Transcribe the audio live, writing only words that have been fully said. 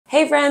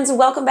Hey friends,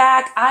 welcome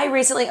back. I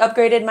recently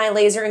upgraded my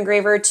laser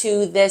engraver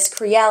to this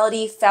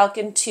Creality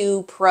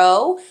Falcon2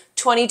 Pro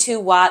 22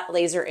 watt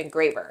laser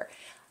engraver.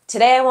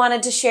 Today I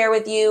wanted to share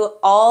with you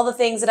all the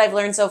things that I've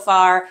learned so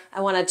far.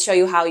 I want to show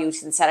you how you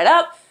can set it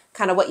up,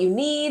 kind of what you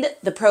need,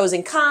 the pros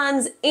and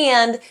cons,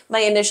 and my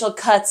initial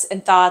cuts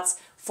and thoughts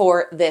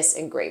for this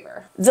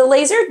engraver. The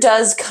laser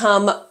does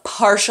come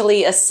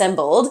partially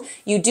assembled.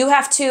 You do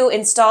have to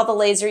install the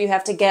laser. You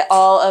have to get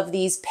all of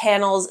these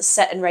panels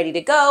set and ready to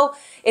go.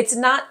 It's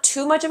not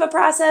too much of a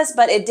process,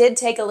 but it did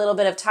take a little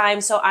bit of time.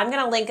 So I'm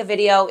gonna link a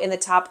video in the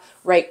top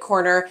right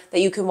corner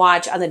that you can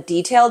watch on the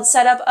detailed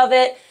setup of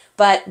it.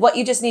 But what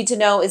you just need to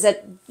know is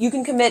that you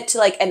can commit to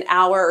like an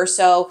hour or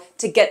so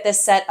to get this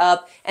set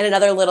up and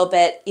another little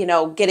bit,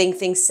 getting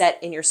things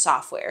set in your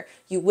software.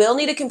 You will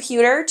need a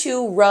computer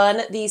to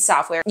run the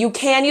software. You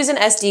can use an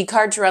SD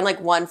card to run like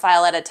one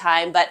file at a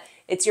time, but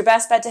it's your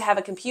best bet to have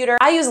a computer.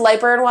 I use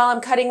Lightburn while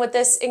I'm cutting with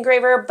this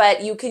engraver,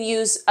 but you can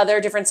use other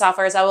different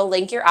softwares. I will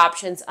link your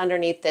options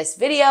underneath this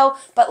video,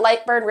 but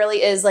Lightburn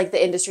really is like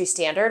the industry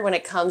standard when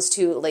it comes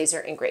to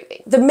laser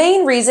engraving. The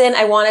main reason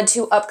I wanted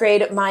to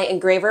upgrade my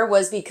engraver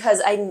was because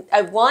I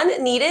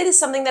needed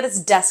something that is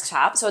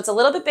desktop, so it's a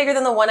little bit bigger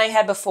than the one I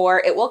had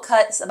before. It will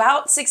cut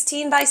about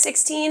 16 by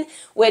 16,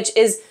 which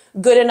is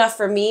good enough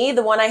for me.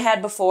 The one I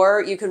had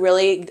before, you could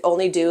really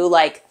only do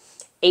like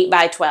 8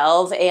 by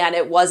 12, and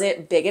it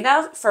wasn't big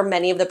enough for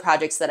many of the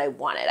projects that I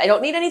wanted. I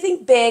don't need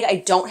anything big. I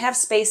don't have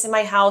space in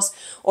my house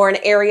or an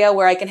area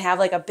where I can have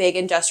like a big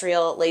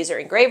industrial laser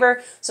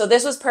engraver. So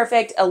this was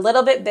perfect, a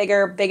little bit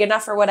bigger, big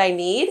enough for what I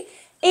need.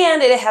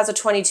 And it has a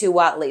 22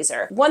 watt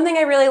laser. One thing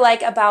I really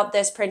like about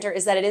this printer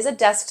is that it is a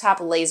desktop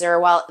laser.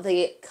 While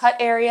the cut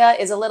area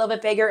is a little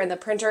bit bigger and the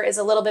printer is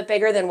a little bit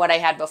bigger than what I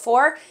had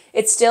before,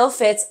 it still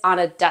fits on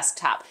a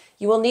desktop.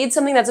 You will need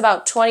something that's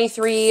about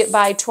 23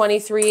 by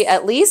 23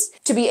 at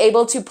least to be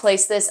able to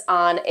place this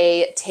on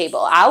a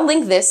table. I'll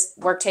link this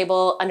work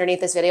table underneath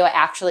this video. I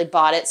actually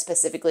bought it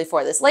specifically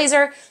for this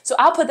laser, so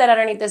I'll put that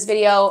underneath this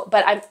video,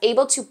 but I'm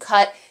able to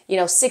cut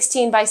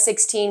 16 by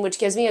 16, which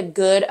gives me a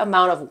good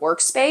amount of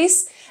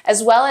workspace,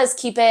 as well as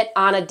keep it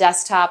on a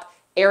desktop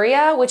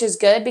area, which is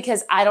good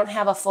because I don't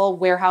have a full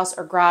warehouse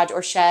or garage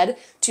or shed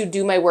to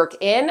do my work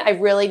in. I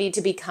really need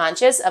to be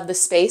conscious of the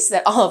space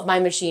that all of my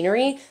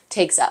machinery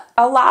takes up.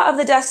 A lot of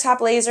the desktop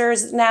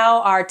lasers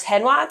now are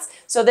 10 watts,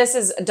 so this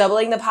is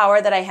doubling the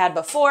power that I had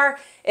before.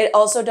 It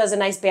also does a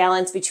nice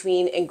balance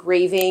between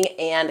engraving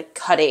and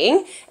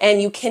cutting, and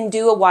you can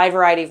do a wide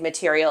variety of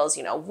materials,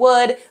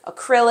 wood,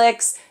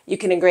 acrylics, you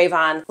can engrave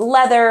on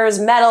leathers,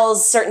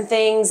 metals, certain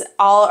things,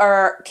 all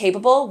are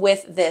capable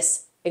with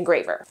this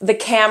engraver. The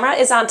camera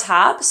is on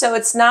top, so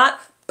it's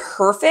not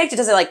perfect. It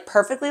doesn't like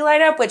perfectly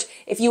line up, which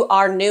if you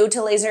are new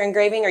to laser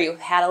engraving or you've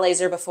had a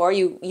laser before,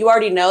 you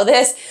already know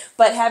this,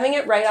 but having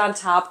it right on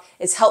top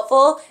is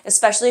helpful,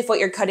 especially if what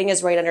you're cutting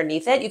is right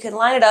underneath it. You can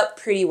line it up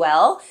pretty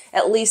well,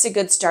 at least a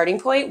good starting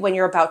point when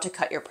you're about to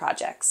cut your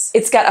projects.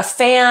 It's got a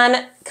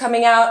fan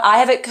coming out. I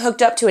have it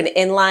hooked up to an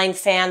inline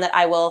fan that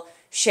I will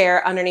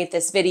share underneath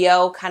this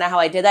video, kind of how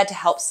I did that to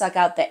help suck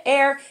out the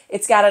air.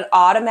 It's got an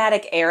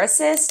automatic air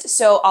assist,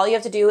 so all you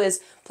have to do is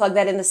plug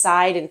that in the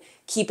side and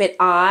keep it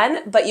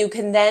on, but you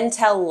can then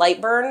tell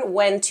Lightburn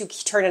when to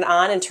turn it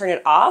on and turn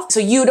it off. So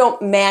you don't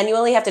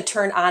manually have to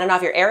turn on and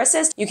off your air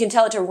assist. You can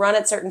tell it to run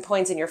at certain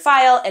points in your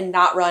file and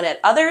not run at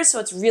others. So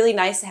it's really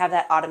nice to have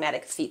that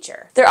automatic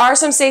feature. There are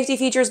some safety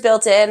features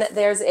built in.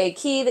 There's a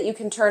key that you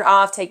can turn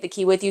off, take the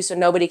key with you so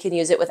nobody can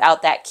use it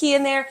without that key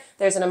in there.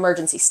 There's an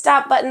emergency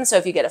stop button. So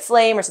if you get a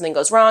flame or something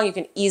goes wrong, you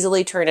can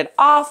easily turn it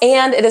off.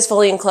 And it is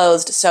fully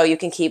enclosed, so you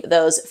can keep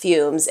those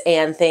fumes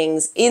and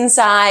things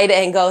inside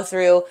and go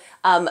through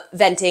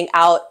venting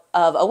out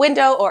of a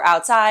window or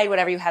outside,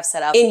 whatever you have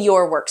set up in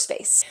your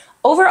workspace.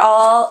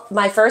 Overall,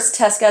 my first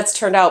test cuts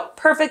turned out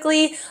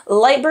perfectly.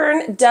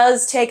 Lightburn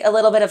does take a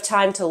little bit of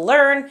time to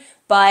learn,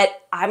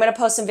 but I'm gonna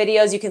post some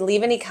videos. You can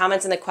leave any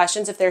comments in the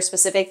questions if there's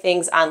specific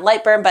things on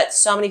Lightburn, but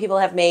so many people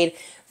have made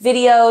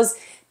videos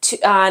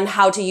on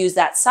how to use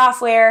that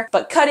software.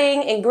 But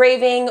cutting,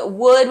 engraving,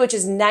 wood, which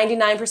is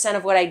 99%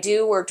 of what I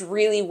do, worked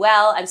really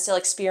well. I'm still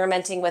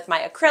experimenting with my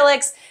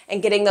acrylics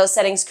and getting those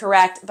settings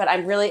correct, but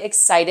I'm really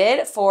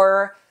excited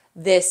for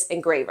this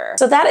engraver.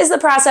 So that is the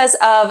process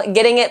of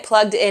getting it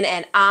plugged in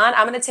and on.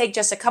 I'm gonna take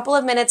just a couple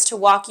of minutes to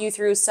walk you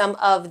through some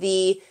of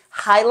the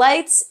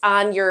highlights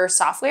on your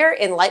software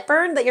in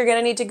Lightburn that you're going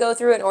to need to go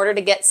through in order to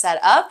get set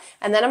up.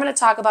 And then I'm going to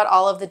talk about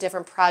all of the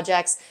different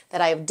projects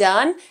that I've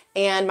done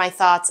and my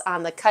thoughts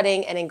on the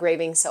cutting and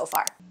engraving so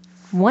far.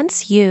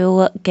 Once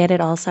you get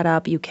it all set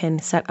up, you can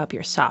set up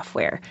your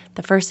software.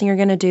 The first thing you're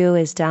going to do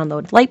is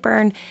download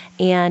Lightburn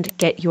and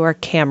get your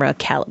camera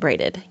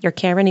calibrated. Your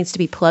camera needs to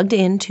be plugged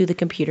into the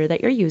computer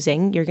that you're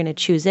using. You're going to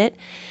choose it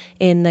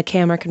in the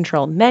camera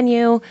control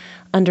menu.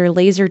 Under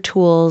laser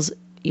tools,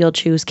 you'll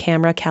choose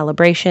camera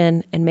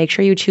calibration and make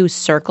sure you choose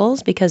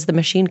circles because the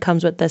machine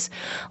comes with this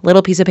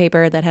little piece of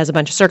paper that has a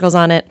bunch of circles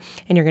on it,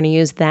 and you're going to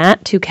use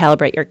that to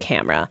calibrate your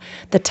camera.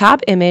 The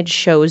top image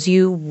shows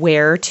you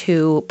where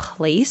to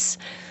place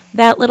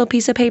that little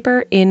piece of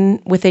paper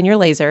in within your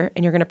laser,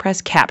 and you're going to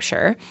press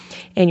capture,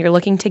 and you're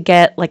looking to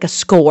get like a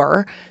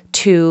score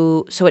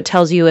so it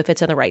tells you if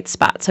it's in the right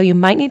spot. So you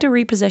might need to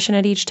reposition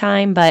it each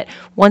time, but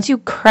once you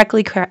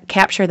correctly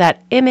capture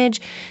that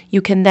image,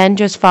 you can then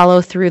just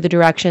follow through the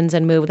directions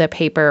and move the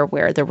paper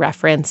where the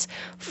reference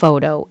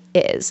photo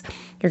is.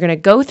 You're going to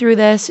go through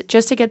this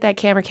just to get that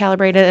camera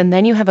calibrated, and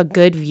then you have a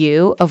good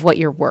view of what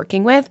you're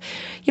working with.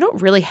 You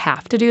don't really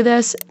have to do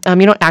this.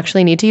 You don't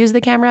actually need to use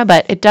the camera,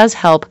 but it does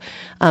help,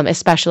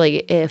 especially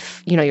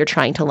if you're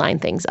trying to line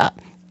things up.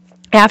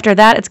 After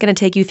that, it's going to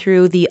take you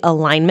through the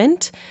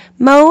alignment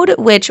mode,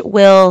 which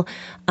will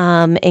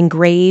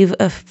engrave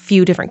a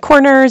few different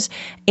corners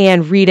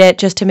and read it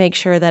just to make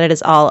sure that it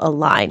is all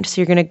aligned.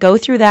 So you're going to go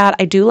through that.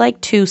 I do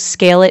like to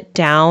scale it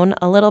down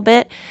a little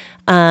bit,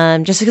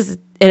 just because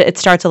it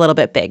starts a little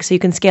bit big. So you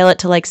can scale it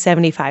to like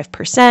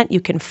 75%, you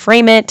can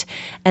frame it,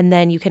 and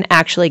then you can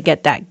actually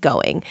get that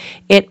going.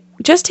 It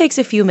just takes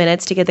a few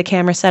minutes to get the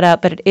camera set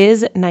up, but it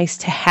is nice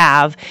to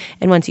have.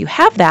 And once you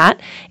have that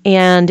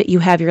and you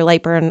have your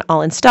Lightburn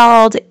all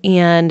installed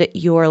and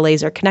your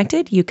laser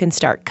connected, you can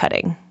start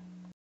cutting.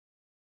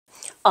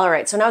 All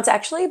right, so now it's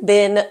actually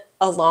been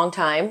a long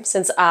time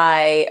since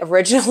I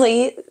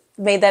originally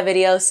made that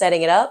video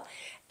setting it up.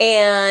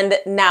 And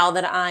now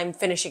that I'm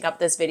finishing up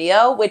this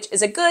video, which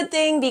is a good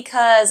thing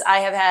because I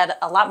have had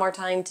a lot more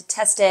time to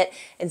test it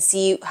and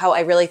see how I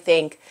really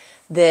think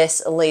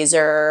this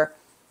laser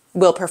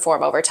will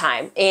perform over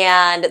time.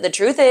 And the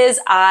truth is,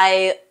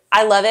 I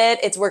love it.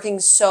 It's working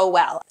so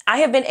well. I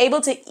have been able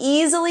to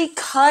easily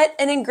cut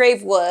and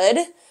engrave wood.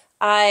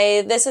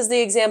 This is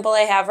the example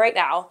I have right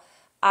now.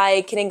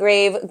 I can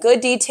engrave good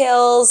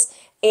details,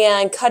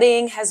 and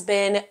cutting has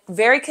been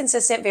very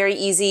consistent, very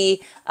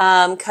easy,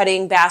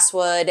 cutting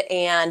basswood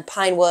and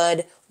pine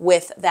wood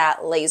with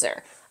that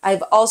laser.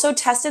 I've also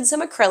tested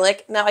some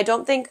acrylic. Now, I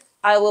don't think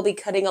I will be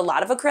cutting a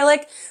lot of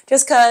acrylic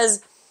just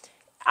because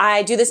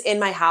I do this in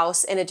my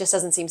house and it just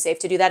doesn't seem safe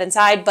to do that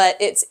inside, but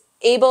it's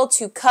able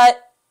to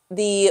cut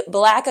the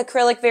black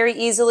acrylic very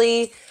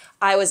easily.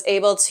 I was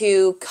able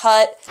to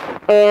cut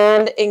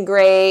and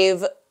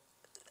engrave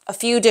a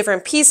few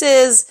different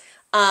pieces,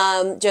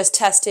 just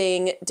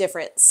testing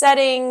different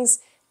settings.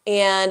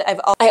 And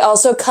I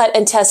also cut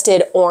and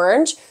tested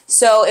orange.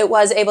 So it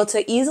was able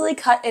to easily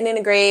cut and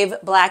engrave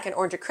black and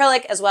orange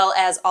acrylic, as well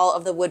as all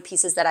of the wood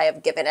pieces that I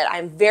have given it.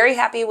 I'm very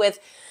happy with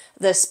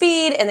the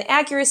speed and the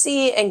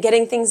accuracy and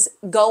getting things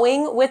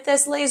going with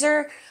this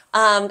laser.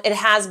 It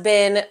has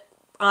been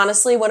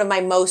honestly one of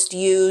my most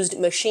used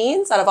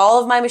machines out of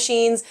all of my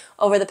machines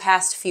over the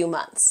past few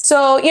months.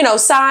 So,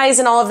 size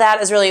and all of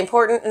that is really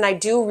important, and I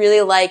do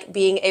really like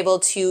being able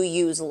to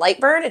use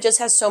Lightburn. It just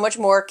has so much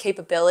more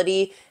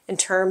capability in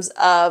terms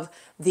of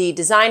the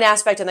design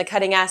aspect and the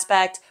cutting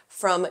aspect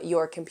from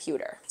your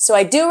computer. So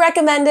I do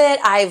recommend it.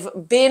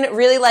 I've been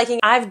really liking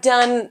it. I've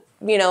done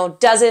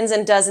dozens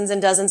and dozens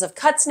and dozens of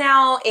cuts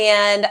now,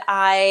 and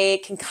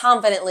I can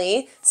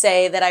confidently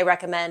say that I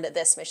recommend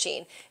this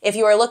machine. If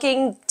you are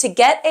looking to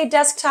get a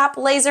desktop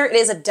laser, it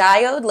is a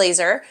diode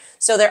laser,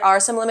 so there are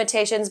some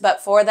limitations, but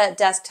for that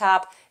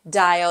desktop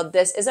diode,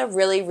 this is a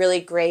really, really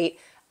great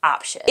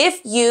option.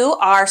 If you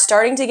are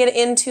starting to get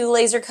into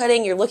laser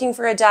cutting, you're looking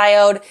for a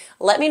diode,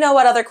 let me know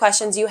what other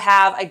questions you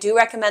have. I do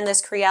recommend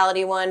this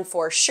Creality one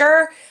for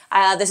sure.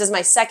 This is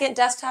my second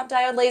desktop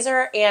diode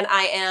laser, and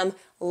I am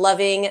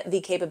loving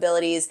the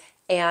capabilities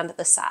and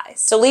the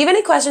size. So leave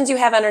any questions you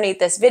have underneath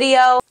this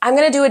video. I'm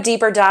gonna do a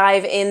deeper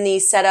dive in the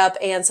setup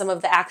and some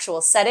of the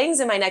actual settings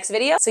in my next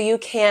video, so you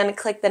can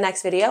click the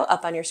next video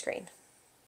up on your screen.